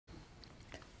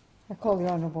I call the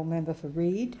honourable member for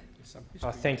Reid.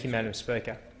 Thank you, Madam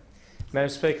Speaker. Madam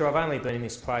Speaker, I've only been in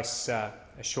this place a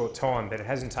short time, but it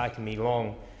hasn't taken me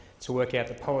long to work out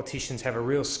that politicians have a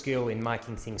real skill in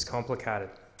making things complicated.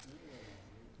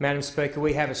 Madam Speaker,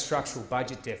 we have a structural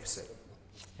budget deficit,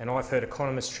 and I've heard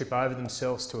economists trip over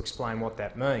themselves to explain what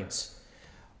that means.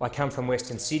 I come from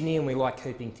Western Sydney and we like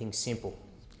keeping things simple.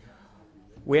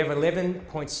 We have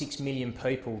 11.6 million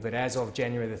people that, as of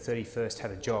January the 31st,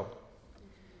 had a job.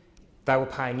 They were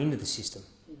paying into the system.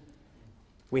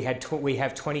 We have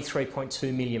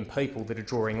 23.2 million people that are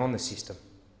drawing on the system.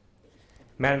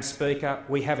 Madam Speaker,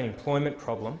 we have an employment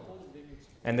problem,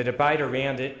 and the debate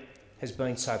around it has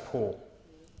been so poor.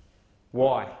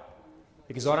 Why?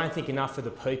 Because I don't think enough of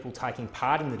the people taking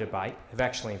part in the debate have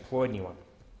actually employed anyone.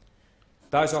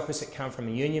 Those opposite come from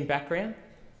a union background,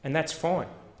 and that's fine.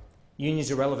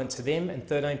 Unions are relevant to them and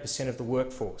 13% of the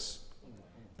workforce.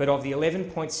 But of the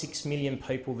 11.6 million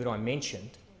people that I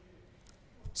mentioned,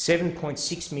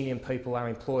 7.6 million people are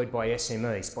employed by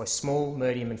SMEs, by small,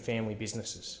 medium and family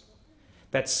businesses.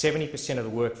 That's 70% of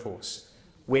the workforce.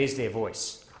 Where's their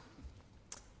voice?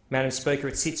 Madam Speaker,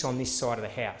 it sits on this side of the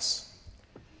House.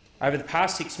 Over the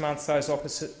past 6 months, those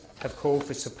opposite have called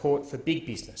for support for big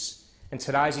business, and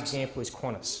today's example is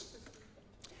Qantas.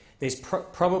 There's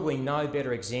probably no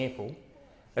better example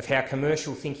of how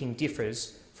commercial thinking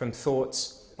differs from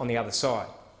thoughts on the other side.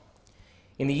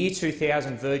 In the year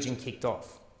 2000, Virgin kicked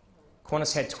off.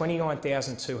 Qantas had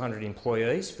 29,200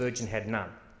 employees, Virgin had none.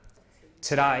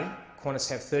 Today, Qantas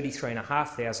have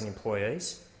 33,500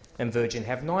 employees and Virgin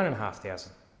have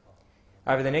 9,500.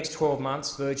 Over the next 12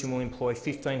 months, Virgin will employ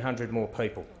 1,500 more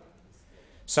people.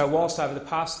 So whilst over the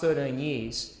past 13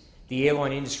 years the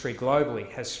airline industry globally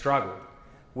has struggled,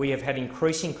 we have had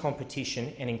increasing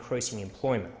competition and increasing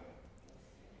employment.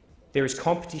 There is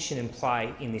competition in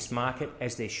play in this market,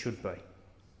 as there should be.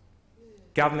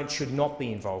 Government should not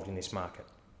be involved in this market.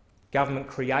 Government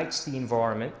creates the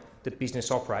environment that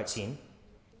business operates in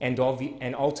and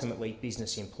ultimately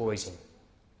business employs in.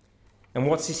 And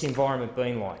what's this environment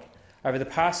been like? Over the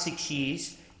past 6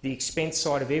 years, the expense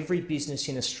side of every business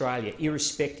in Australia,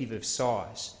 irrespective of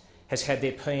size, has had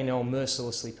their P&L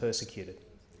mercilessly persecuted.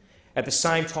 At the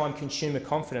same time, consumer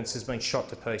confidence has been shot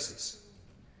to pieces.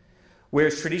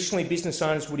 Whereas traditionally business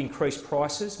owners would increase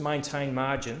prices, maintain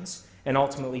margins and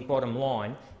ultimately bottom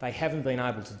line, they haven't been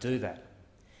able to do that.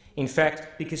 In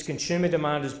fact, because consumer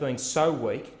demand has been so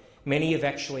weak, many have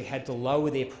actually had to lower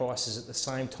their prices at the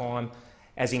same time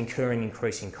as incurring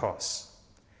increasing costs.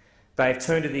 They have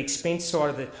turned to the expense side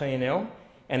of their P&L,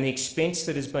 and the expense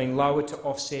that has been lowered to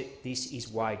offset this is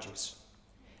wages.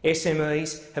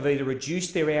 SMEs have either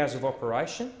reduced their hours of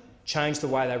operation, changed the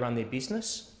way they run their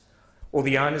business, or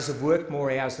the owners have worked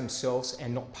more hours themselves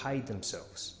and not paid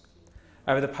themselves.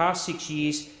 Over the past 6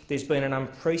 years, there's been an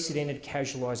unprecedented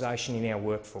casualisation in our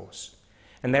workforce,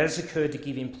 and that has occurred to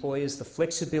give employers the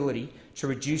flexibility to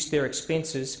reduce their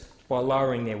expenses by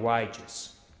lowering their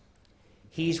wages.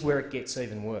 Here's where it gets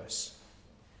even worse.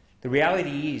 The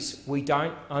reality is we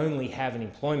don't only have an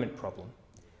employment problem,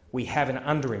 we have an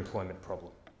underemployment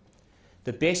problem.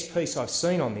 The best piece I've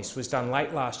seen on this was done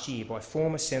late last year by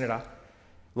former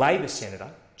Labor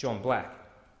Senator John Black.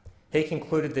 He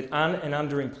concluded that and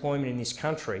underemployment in this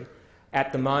country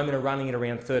at the moment are running at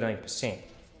around 13%.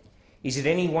 Is it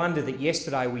any wonder that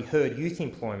yesterday we heard youth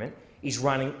employment is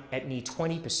running at near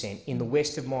 20% in the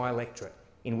west of my electorate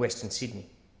in Western Sydney?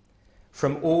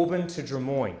 From Auburn to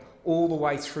Drummoyne, all the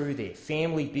way through there,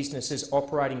 family businesses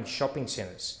operating shopping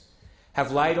centres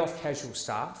have laid off casual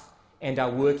staff and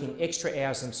are working extra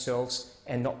hours themselves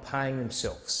and not paying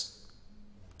themselves.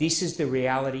 This is the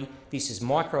reality, this is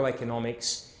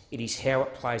microeconomics, it is how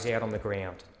it plays out on the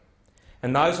ground.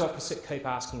 And those opposite keep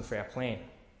asking for our plan.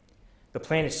 The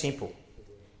plan is simple.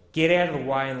 Get out of the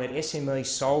way and let SMEs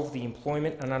solve the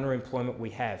employment and underemployment we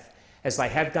have, as they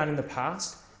have done in the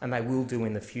past and they will do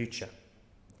in the future.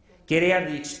 Get out of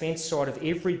the expense side of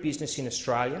every business in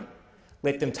Australia,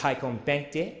 let them take on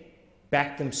bank debt,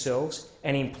 back themselves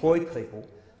and employ people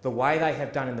the way they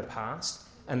have done in the past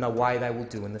and the way they will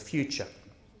do in the future.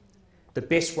 The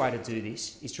best way to do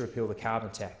this is to repeal the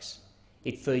carbon tax.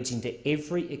 It feeds into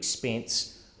every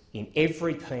expense in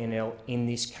every P&L in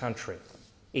this country.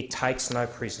 It takes no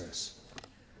prisoners.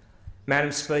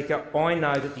 Madam Speaker, I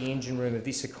know that the engine room of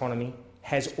this economy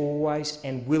has always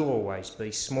and will always be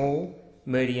small,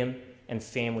 medium and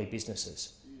family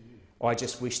businesses. I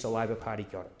just wish the Labor Party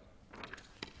got it.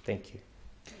 Thank you.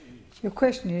 Your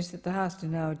question is that the House do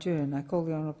now adjourn. I call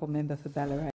the honourable member for Ballarat.